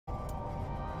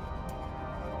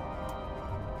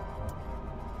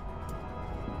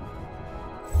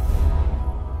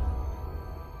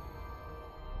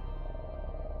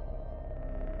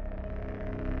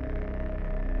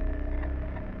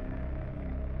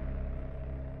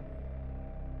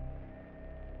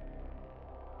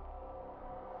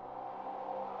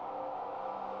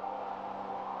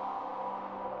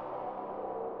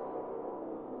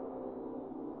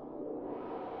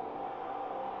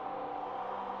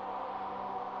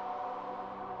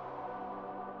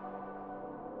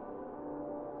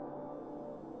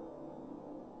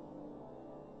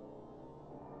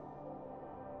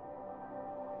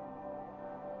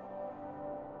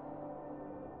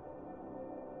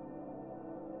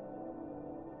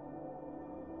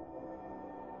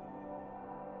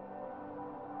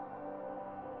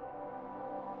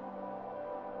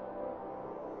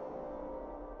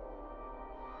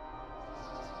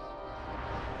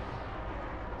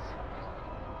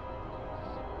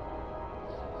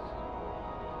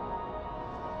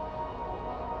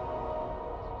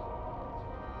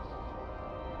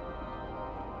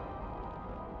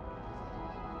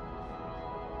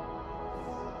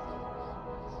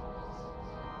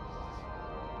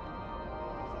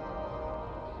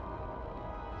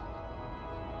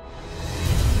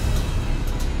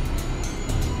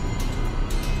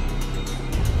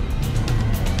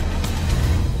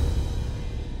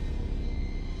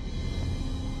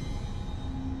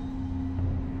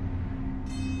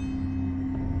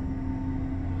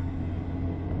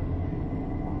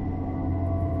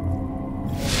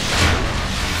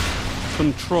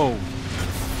control.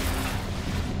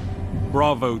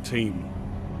 Bravo team.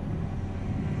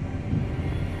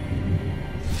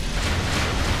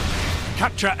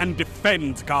 Capture and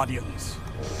defend, Guardians.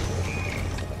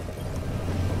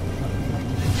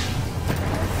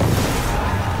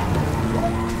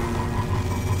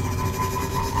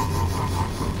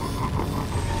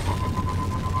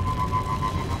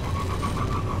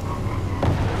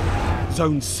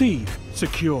 Zone C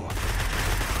secure.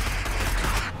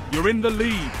 You're in the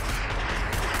lead.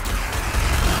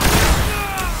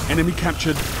 Enemy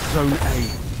captured Zone A.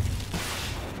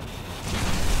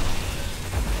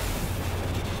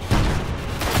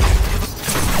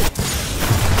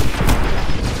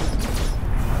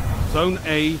 Zone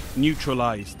A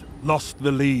neutralized. Lost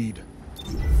the lead.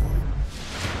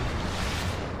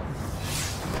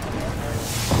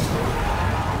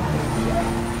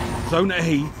 Zone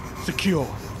A secure.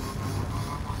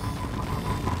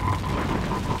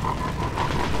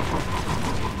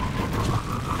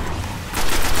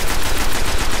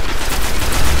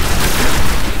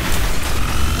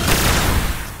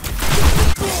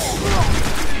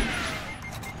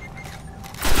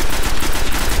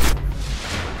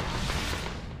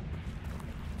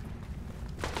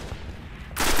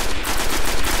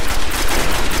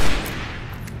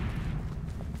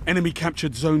 Enemy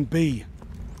captured Zone B.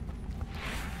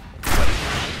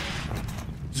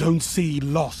 Zone C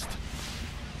lost.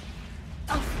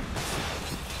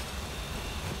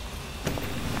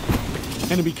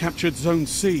 Enemy captured Zone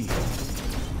C.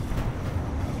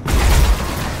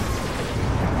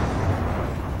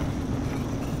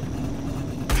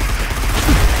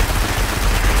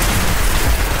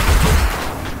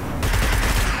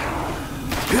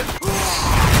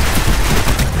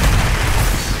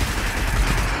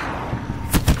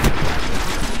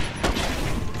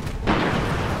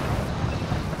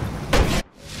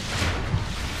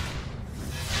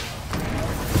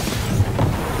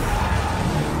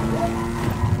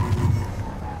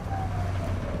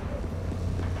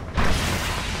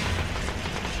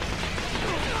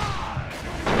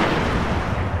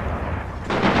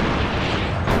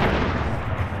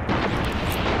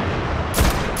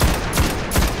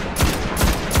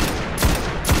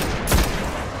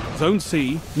 Zone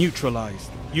C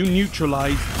neutralized. You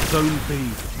neutralized Zone B.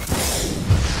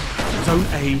 Zone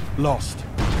A lost.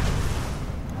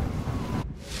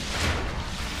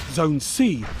 Zone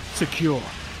C secure.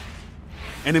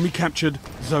 Enemy captured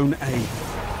Zone A.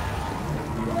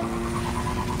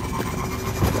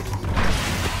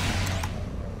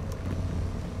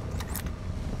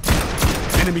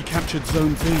 Enemy captured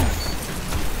Zone B.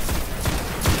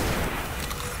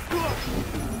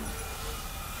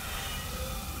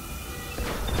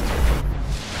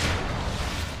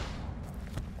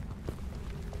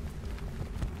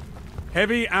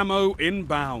 Heavy ammo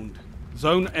inbound.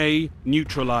 Zone A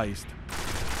neutralized.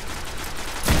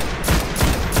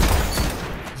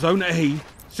 Zone A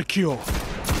secure.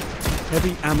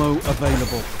 Heavy ammo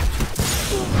available.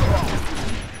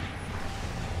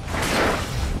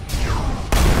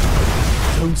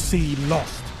 Zone C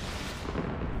lost.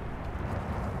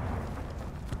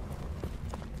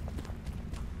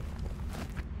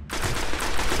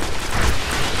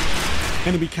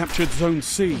 Enemy captured Zone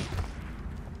C.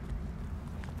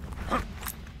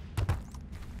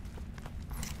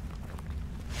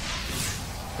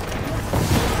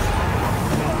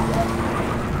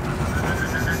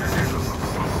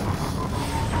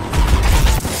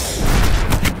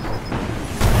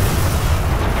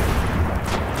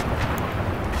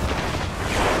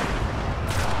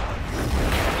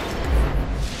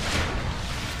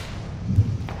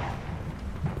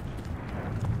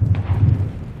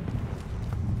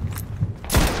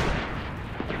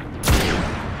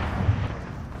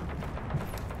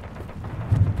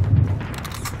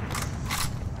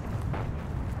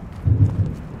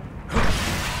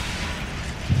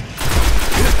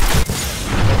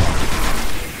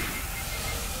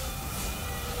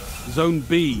 Zone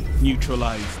B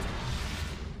neutralized.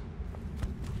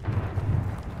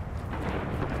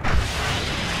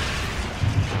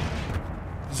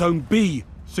 Zone B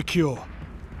secure.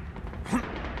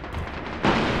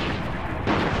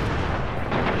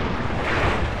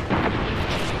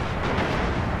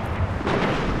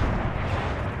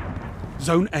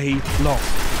 Zone A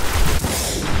lost.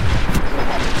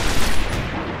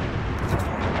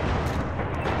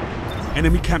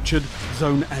 Enemy captured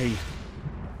Zone A.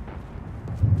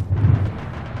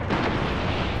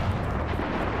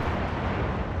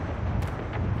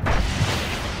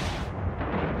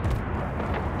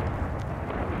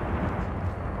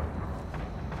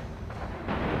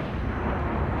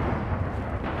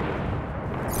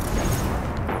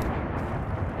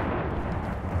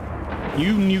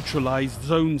 You neutralized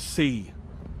Zone C.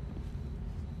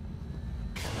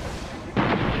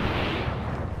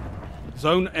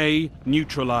 Zone A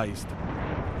neutralized.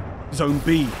 Zone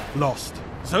B lost.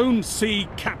 Zone C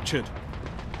captured.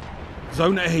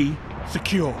 Zone A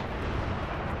secure.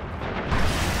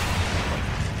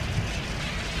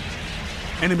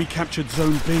 Enemy captured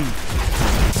Zone B.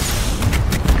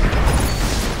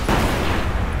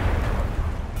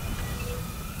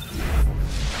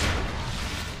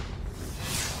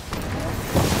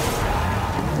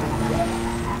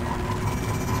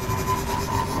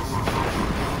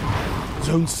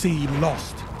 Zone C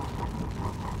lost.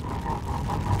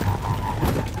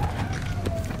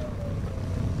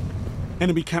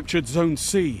 Enemy captured Zone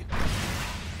C.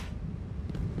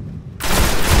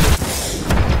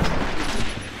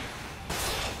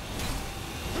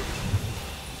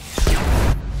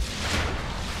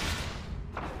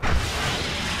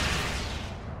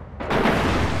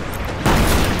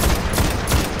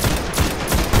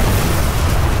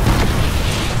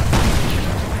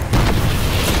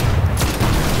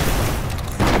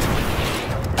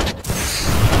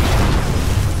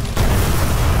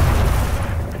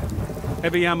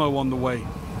 Heavy ammo on the way.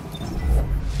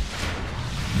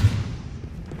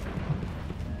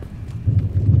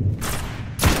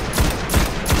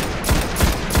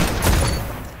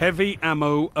 Heavy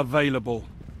ammo available.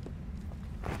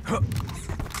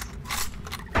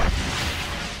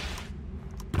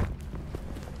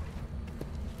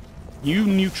 You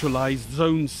neutralized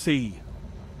Zone C.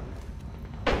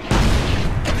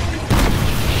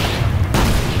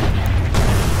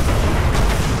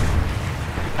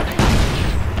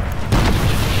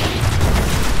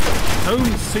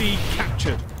 Zone C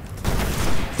captured.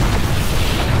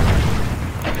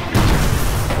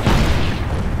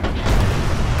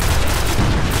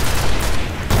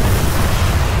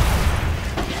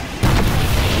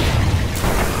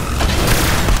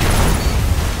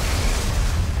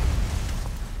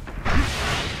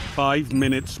 Five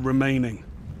minutes remaining.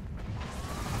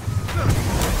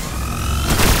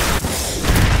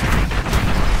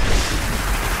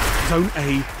 Zone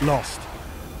A lost.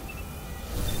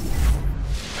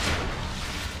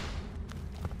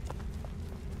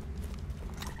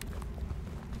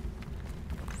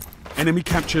 Enemy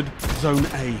captured Zone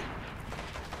A.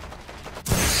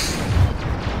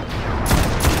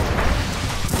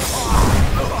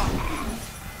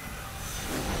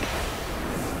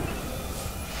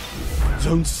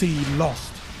 Zone C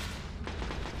lost.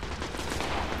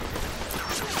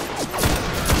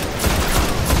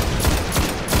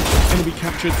 Enemy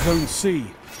captured Zone C.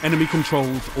 Enemy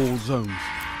controls all zones.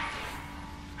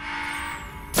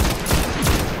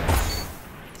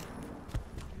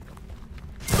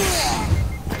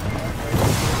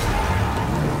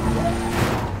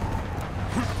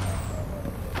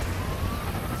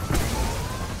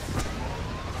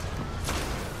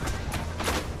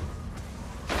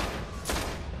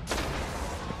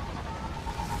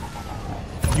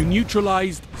 You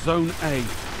neutralized Zone A.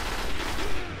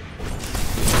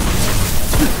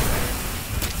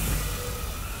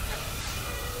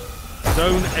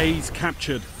 Zone A's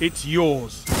captured. It's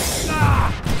yours.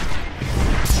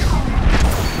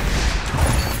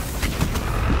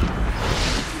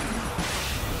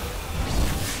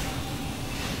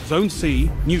 Zone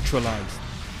C neutralized.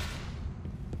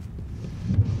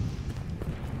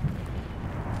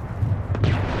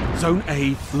 Zone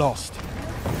A lost.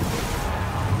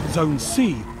 Zone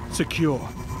C secure.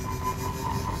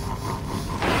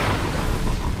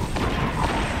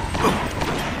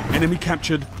 Enemy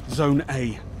captured Zone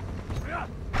A.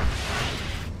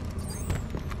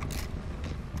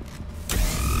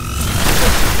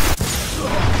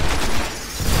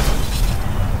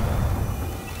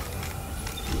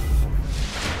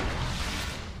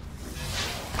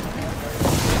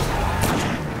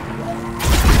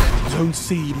 Zone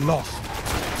C lost.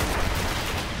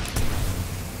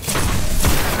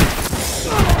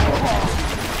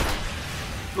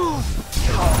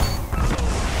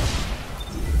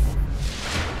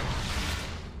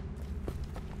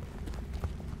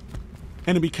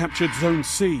 Enemy captured Zone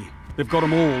C. They've got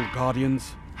them all,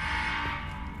 Guardians.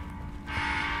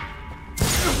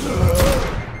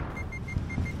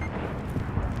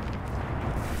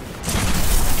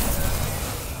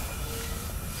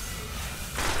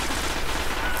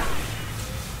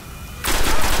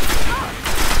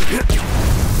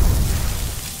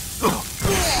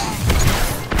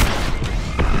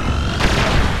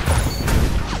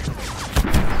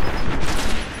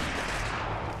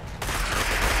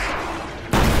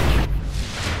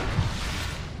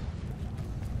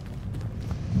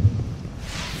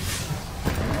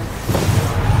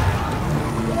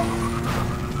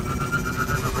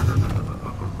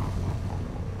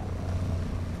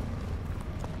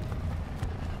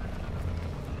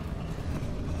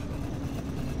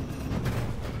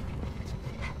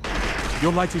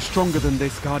 Your light is stronger than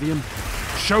this, Guardian.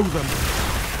 Show them!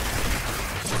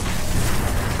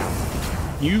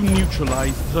 You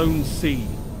neutralized Zone C.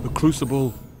 The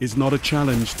Crucible is not a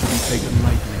challenge to be taken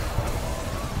lightly.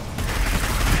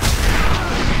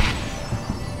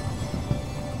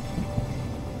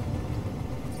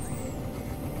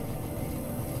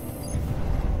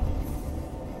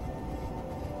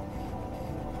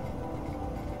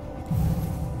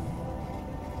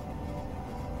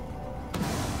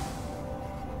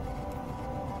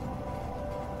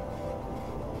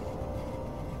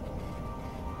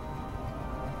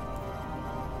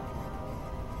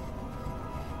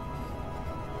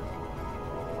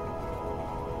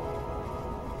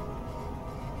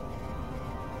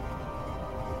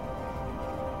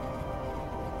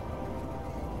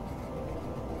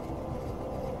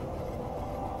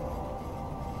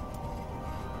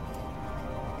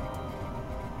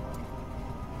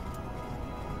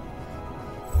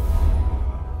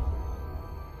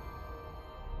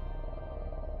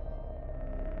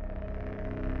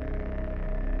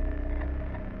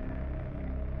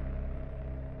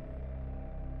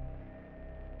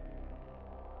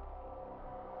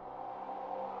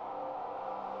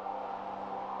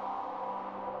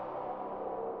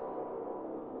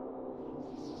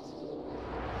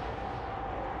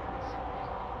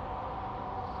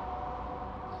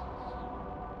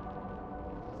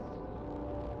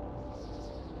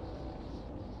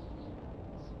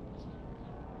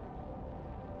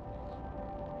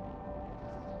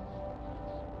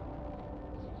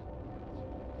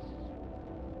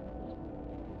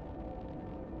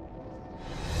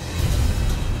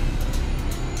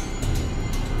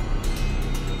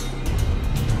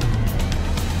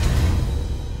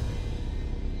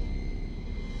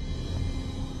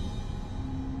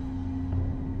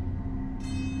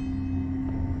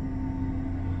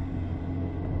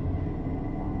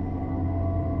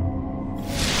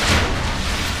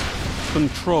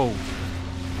 Control.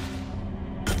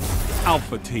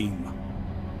 Alpha Team.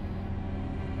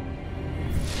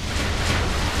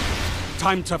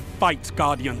 Time to fight,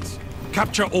 Guardians.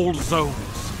 Capture all zones.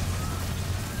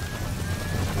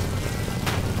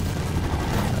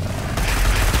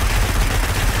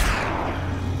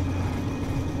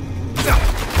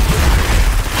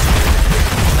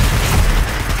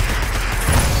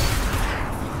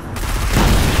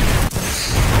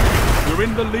 You're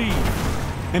in the lead.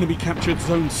 Enemy captured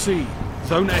Zone C.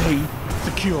 Zone A,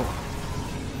 secure.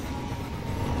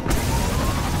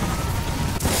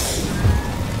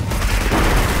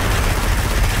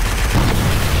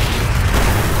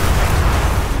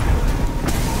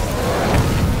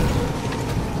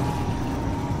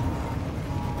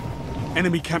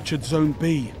 Enemy captured Zone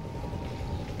B.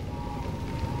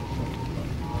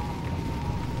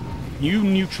 You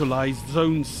neutralized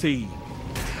Zone C.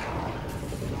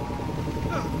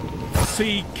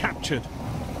 C captured.